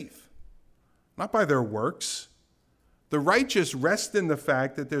faith, not by their works. The righteous rest in the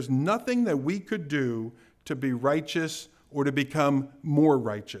fact that there's nothing that we could do to be righteous or to become more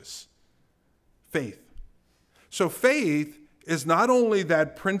righteous. Faith. So faith is not only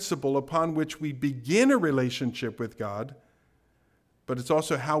that principle upon which we begin a relationship with God, but it's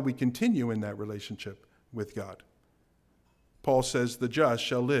also how we continue in that relationship with God. Paul says, the just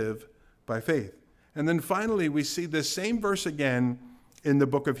shall live by faith. And then finally, we see this same verse again in the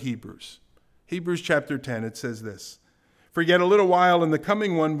book of Hebrews. Hebrews chapter 10, it says this, for yet a little while and the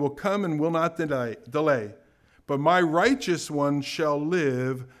coming one will come and will not delay, but my righteous one shall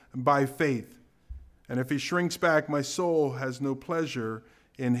live by faith. And if he shrinks back, my soul has no pleasure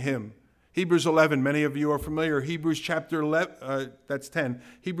in him. Hebrews 11, many of you are familiar. Hebrews chapter 11, that's 10.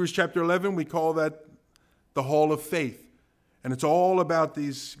 Hebrews chapter 11, we call that the hall of faith. And it's all about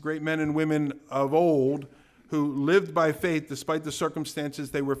these great men and women of old who lived by faith despite the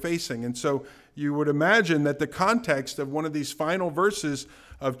circumstances they were facing. And so you would imagine that the context of one of these final verses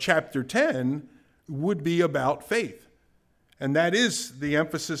of chapter 10 would be about faith. And that is the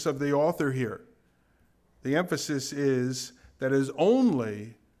emphasis of the author here. The emphasis is that it is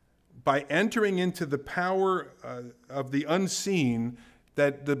only by entering into the power of the unseen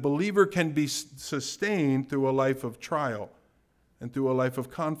that the believer can be sustained through a life of trial and through a life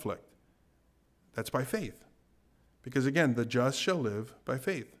of conflict. That's by faith. Because again, the just shall live by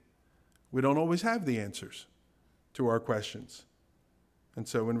faith. We don't always have the answers to our questions. And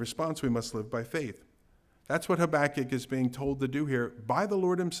so in response, we must live by faith. That's what Habakkuk is being told to do here by the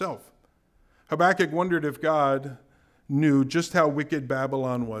Lord himself. Habakkuk wondered if God knew just how wicked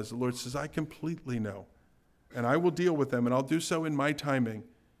Babylon was. The Lord says, I completely know, and I will deal with them, and I'll do so in my timing.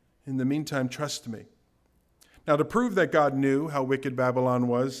 In the meantime, trust me. Now, to prove that God knew how wicked Babylon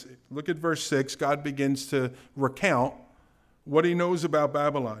was, look at verse 6. God begins to recount what he knows about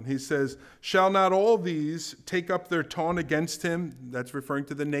Babylon. He says, shall not all these take up their taunt against him? That's referring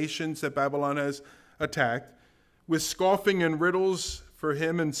to the nations that Babylon has attacked, with scoffing and riddles for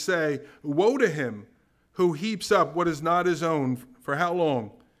him, and say, woe to him who heaps up what is not his own, for how long?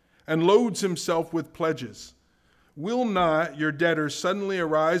 And loads himself with pledges. Will not your debtors suddenly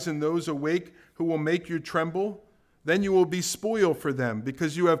arise, and those awake who will make you tremble? Then you will be spoil for them,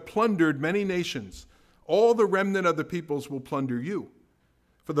 because you have plundered many nations. All the remnant of the peoples will plunder you.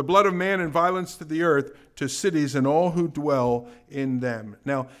 For the blood of man and violence to the earth, to cities and all who dwell in them.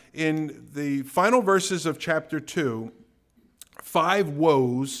 Now, in the final verses of chapter 2, 5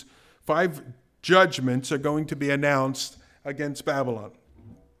 woes, 5 judgments are going to be announced against Babylon.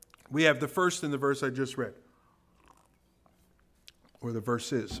 We have the first in the verse I just read, or the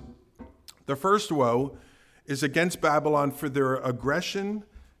verse is. The first woe is against Babylon for their aggression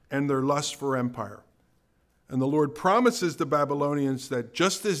and their lust for empire. And the Lord promises the Babylonians that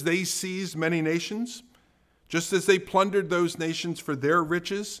just as they seized many nations, just as they plundered those nations for their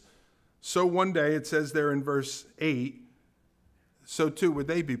riches, so one day, it says there in verse 8, so too would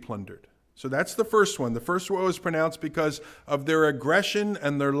they be plundered. So that's the first one. The first woe is pronounced because of their aggression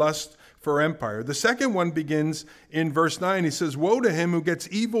and their lust for empire. The second one begins in verse 9. He says, woe to him who gets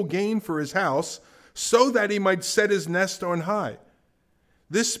evil gain for his house, so that he might set his nest on high.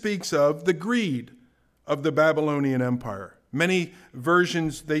 This speaks of the greed of the Babylonian Empire. Many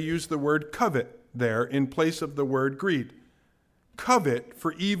versions, they use the word covet there in place of the word greed. Covet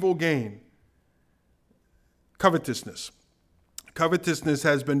for evil gain. Covetousness. Covetousness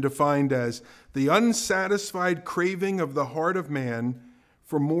has been defined as the unsatisfied craving of the heart of man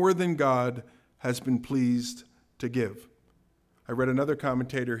for more than God has been pleased to give. I read another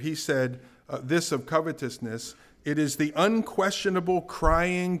commentator. He said this of covetousness, it is the unquestionable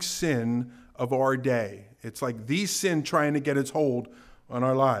crying sin of our day. It's like the sin trying to get its hold on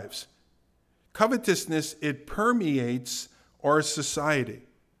our lives. Covetousness, it permeates our society.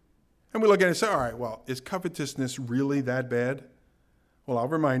 And we look at it and say, all right, well, is covetousness really that bad? Well, I'll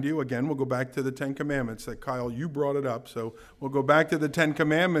remind you, again, we'll go back to the 10 Commandments that Kyle, you brought it up. So we'll go back to the 10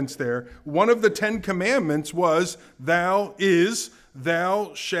 Commandments there. One of the 10 Commandments was, thou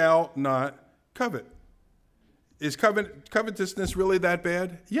shalt not covet. Is covetousness really that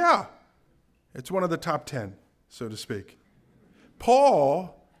bad? Yeah. It's one of the top 10, so to speak.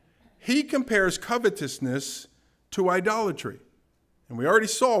 Paul, he compares covetousness to idolatry. And we already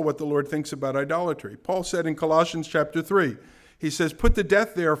saw what the Lord thinks about idolatry. Paul said in Colossians chapter 3, he says, put to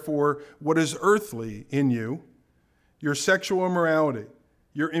death, therefore, what is earthly in you, your sexual immorality,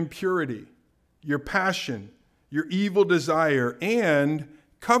 your impurity, your passion, your evil desire, and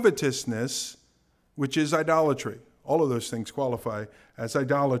covetousness, which is idolatry. All of those things qualify as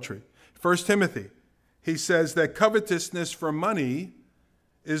idolatry. 1 Timothy, he says that covetousness for money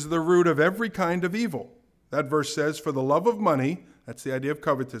is the root of every kind of evil. That verse says, for the love of money, that's the idea of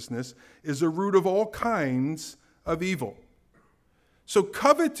covetousness, is a root of all kinds of evil. So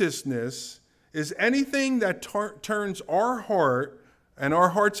covetousness is anything that turns our heart and our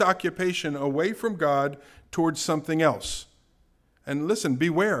heart's occupation away from God towards something else. And listen,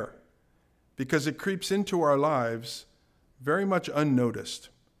 beware, because it creeps into our lives very much unnoticed.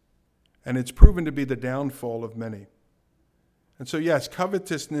 And it's proven to be the downfall of many. And so yes,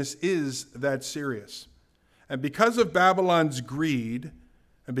 covetousness is that serious. And because of Babylon's greed,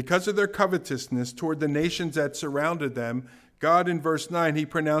 and because of their covetousness toward the nations that surrounded them, God in verse 9, he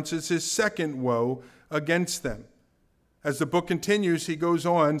pronounces his second woe against them. As the book continues, he goes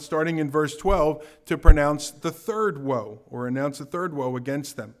on, starting in verse 12, to pronounce the third woe, or announce the third woe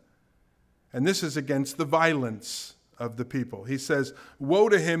against them. And this is against the violence of the people. He says, "Woe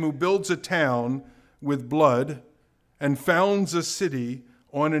to him who builds a town with blood and founds a city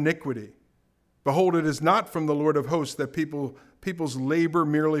on iniquity. Behold, it is not from the Lord of hosts that peoples labor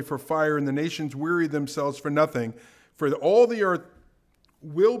merely for fire, and the nations weary themselves for nothing. For all the earth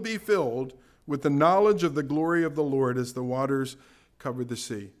will be filled with the knowledge of the glory of the Lord as the waters cover the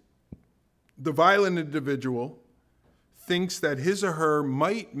sea." The violent individual thinks that his or her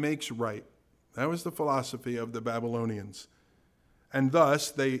might makes right. That was the philosophy of the Babylonians. And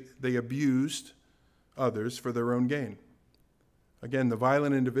thus, they abused others for their own gain. Again, the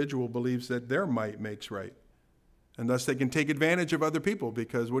violent individual believes that their might makes right. And thus they can take advantage of other people,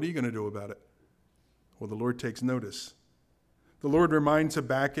 because what are you going to do about it? Well, the Lord takes notice. The Lord reminds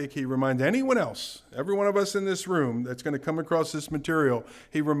Habakkuk, he reminds anyone else, every one of us in this room that's going to come across this material,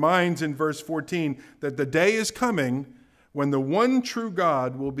 he reminds in verse 14 that the day is coming when the one true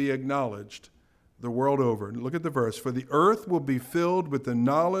God will be acknowledged the world over. Look at the verse. "For the earth will be filled with the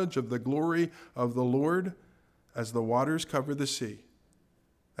knowledge of the glory of the Lord as the waters cover the sea."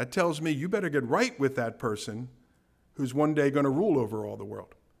 That tells me you better get right with that person who's one day going to rule over all the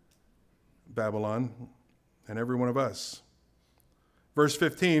world. Babylon and every one of us. Verse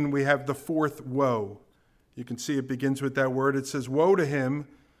 15, we have the fourth woe. You can see it begins with that word. It says, "Woe to him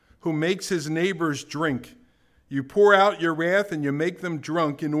who makes his neighbors drink. You pour out your wrath and you make them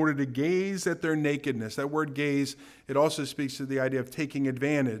drunk in order to gaze at their nakedness." That word gaze, it also speaks to the idea of taking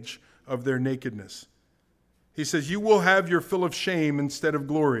advantage of their nakedness. He says, "You will have your fill of shame instead of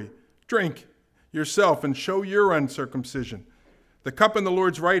glory. Drink yourself and show your uncircumcision. The cup in the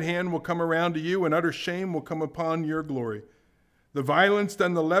Lord's right hand will come around to you, and utter shame will come upon your glory. The violence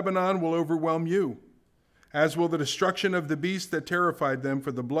done in Lebanon will overwhelm you, as will the destruction of the beast that terrified them,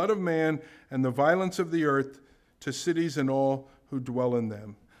 for the blood of man and the violence of the earth to cities and all who dwell in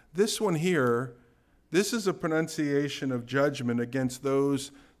them." This one here, this is a pronunciation of judgment against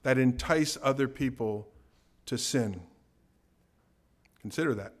those that entice other people to sin.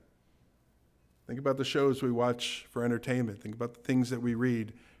 Consider that. Think about the shows we watch for entertainment. Think about the things that we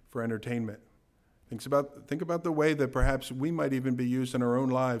read for entertainment. Think about the way that perhaps we might even be used in our own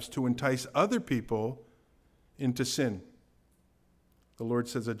lives to entice other people into sin. The Lord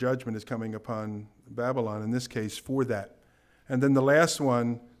says a judgment is coming upon Babylon, in this case, for that. And then the last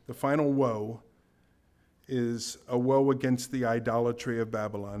one, the final woe, is a woe against the idolatry of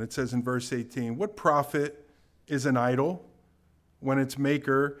Babylon. It says in verse 18, "What profit is an idol when its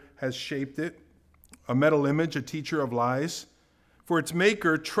maker has shaped it? A metal image, a teacher of lies? For its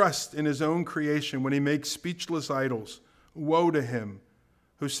maker trusts in his own creation when he makes speechless idols. Woe to him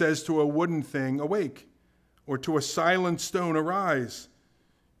who says to a wooden thing, 'Awake,' or to a silent stone, 'Arise.'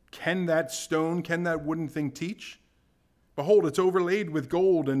 Can that wooden thing teach? Behold, it's overlaid with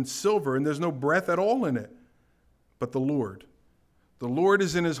gold and silver, and there's no breath at all in it. But the Lord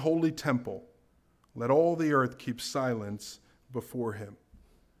is in his holy temple. Let all the earth keep silence before him."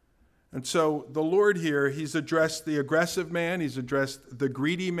 And so the Lord here, he's addressed the aggressive man, he's addressed the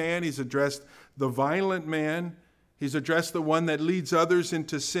greedy man, he's addressed the violent man, he's addressed the one that leads others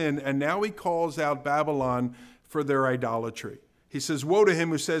into sin, and now he calls out Babylon for their idolatry. He says, "Woe to him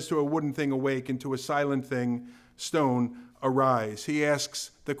who says to a wooden thing, 'Awake,' and to a silent thing, stone, 'Arise.'" He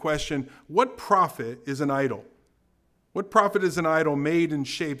asks the question, what profit is an idol? What profit is an idol made and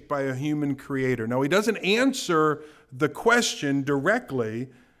shaped by a human creator? Now, he doesn't answer the question directly,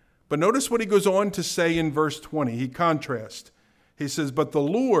 but notice what he goes on to say in verse 20. He contrasts. He says, "But the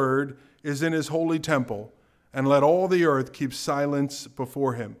Lord is in his holy temple, and let all the earth keep silence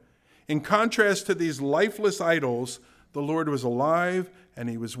before him." In contrast to these lifeless idols, the Lord was alive and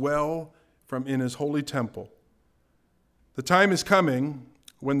he was well in his holy temple. The time is coming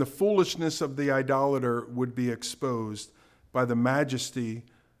when the foolishness of the idolater would be exposed by the majesty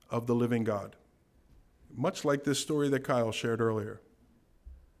of the living God. Much like this story that Kyle shared earlier.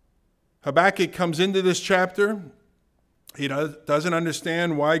 Habakkuk comes into this chapter. He doesn't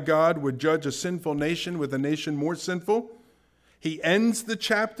understand why God would judge a sinful nation with a nation more sinful. He ends the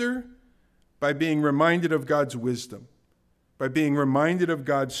chapter by being reminded of God's wisdom, by being reminded of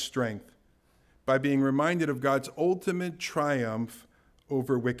God's strength, by being reminded of God's ultimate triumph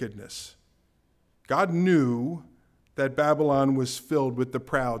over wickedness. God knew that Babylon was filled with the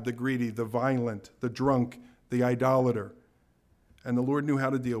proud, the greedy, the violent, the drunk, the idolater, and the Lord knew how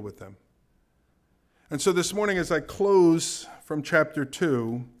to deal with them. And so this morning, as I close from chapter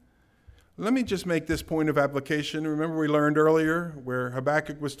 2, Let me just make this point of application. Remember we learned earlier where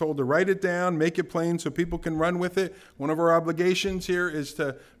Habakkuk was told to write it down, make it plain so people can run with it. One of our obligations here is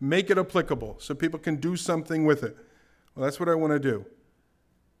to make it applicable so people can do something with it. Well, that's what I want to do.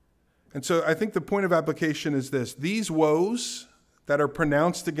 And so I think the point of application is this. These woes that are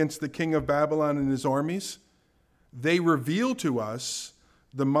pronounced against the king of Babylon and his armies, they reveal to us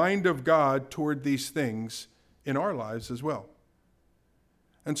the mind of God toward these things in our lives as well.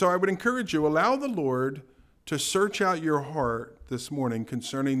 And so I would encourage you, allow the Lord to search out your heart this morning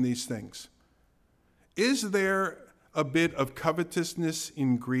concerning these things. Is there a bit of covetousness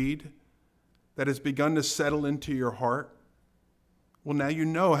and greed that has begun to settle into your heart? Well, now you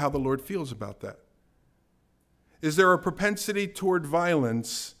know how the Lord feels about that. Is there a propensity toward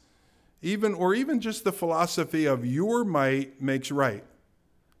violence, even just the philosophy of your might makes right?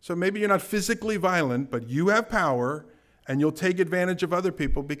 So maybe you're not physically violent, but you have power, and you'll take advantage of other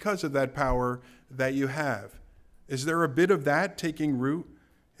people because of that power that you have. Is there a bit of that taking root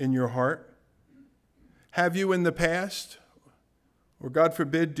in your heart? Have you in the past, or God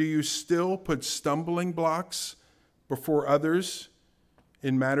forbid, do you still put stumbling blocks before others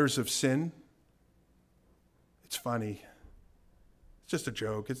in matters of sin? It's funny. It's just a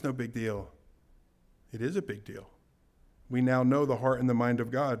joke. It's no big deal. It is a big deal. We now know the heart and the mind of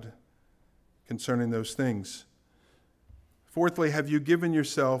God concerning those things. Fourthly, have you given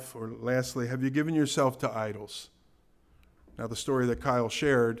yourself, or lastly, have you given yourself to idols? Now, the story that Kyle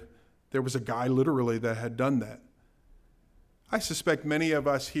shared, there was a guy literally that had done that. I suspect many of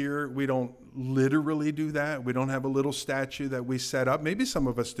us here, we don't literally do that. We don't have a little statue that we set up. Maybe some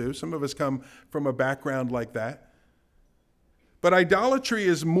of us do. Some of us come from a background like that. But idolatry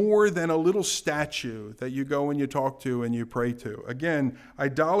is more than a little statue that you go and you talk to and you pray to. Again,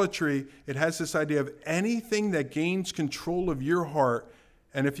 idolatry, it has this idea of anything that gains control of your heart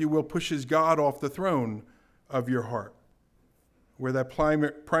and, if you will, pushes God off the throne of your heart, where that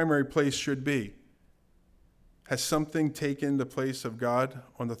primary place should be. Has something taken the place of God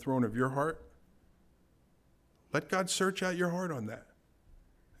on the throne of your heart? Let God search out your heart on that.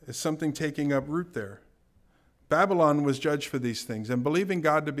 Is something taking up root there? Babylon was judged for these things, and believing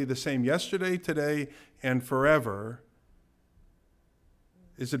God to be the same yesterday, today, and forever,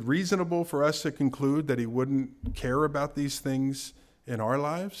 is it reasonable for us to conclude that he wouldn't care about these things in our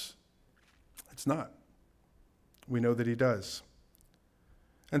lives? It's not. We know that he does.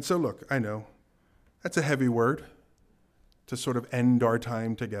 And so look, I know, that's a heavy word to sort of end our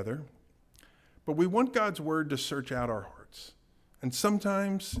time together, but we want God's word to search out our hearts. And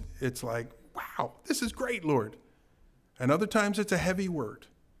sometimes it's like, wow, this is great, Lord. And other times it's a heavy word.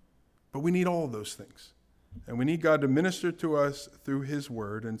 But we need all of those things. And we need God to minister to us through his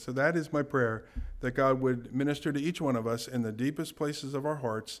word. And so that is my prayer, that God would minister to each one of us in the deepest places of our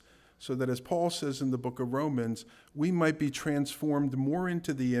hearts, so that, as Paul says in the book of Romans, we might be transformed more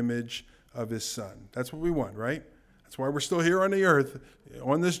into the image of his Son. That's what we want, right? That's why we're still here on the earth,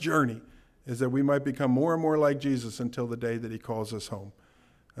 on this journey, is that we might become more and more like Jesus until the day that he calls us home.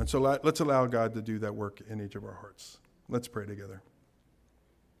 And so let's allow God to do that work in each of our hearts. Let's pray together.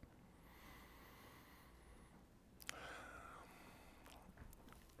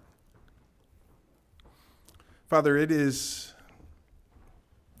 Father, it has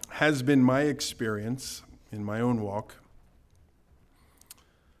been my experience in my own walk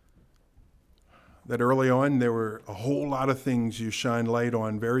that early on there were a whole lot of things you shine light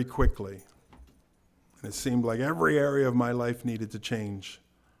on very quickly. And it seemed like every area of my life needed to change.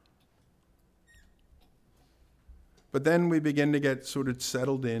 But then we begin to get sort of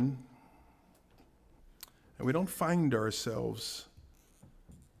settled in, and we don't find ourselves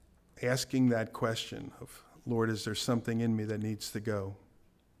asking that question of, Lord, is there something in me that needs to go?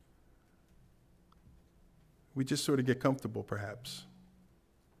 We just sort of get comfortable, perhaps.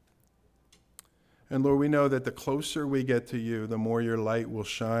 And Lord, we know that the closer we get to you, the more your light will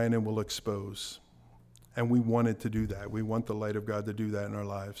shine and will expose. And we want it to do that. We want the light of God to do that in our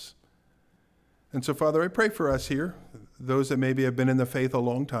lives. And so, Father, I pray for us here, those that maybe have been in the faith a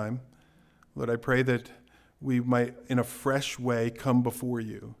long time. Lord, I pray that we might, in a fresh way, come before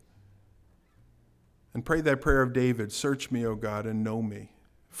you. And pray that prayer of David, search me, O God, and know me.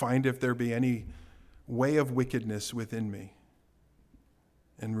 Find if there be any way of wickedness within me,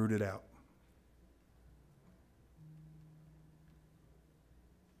 and root it out.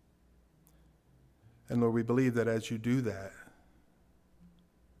 And Lord, we believe that as you do that,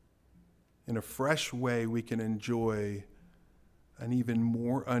 in a fresh way, we can enjoy an even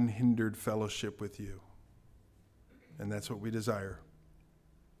more unhindered fellowship with you. And that's what we desire.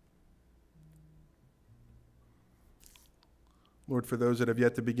 Lord, for those that have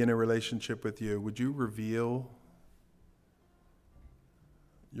yet to begin a relationship with you, would you reveal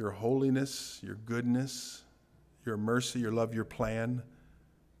your holiness, your goodness, your mercy, your love, your plan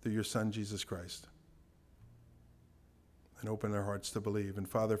through your Son, Jesus Christ, and open their hearts to believe. And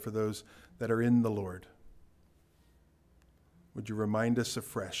Father, for those that are in the Lord, would you remind us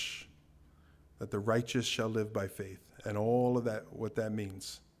afresh that the righteous shall live by faith, and all of that, what that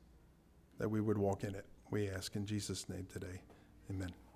means, that we would walk in it. We ask in Jesus' name today. Amen.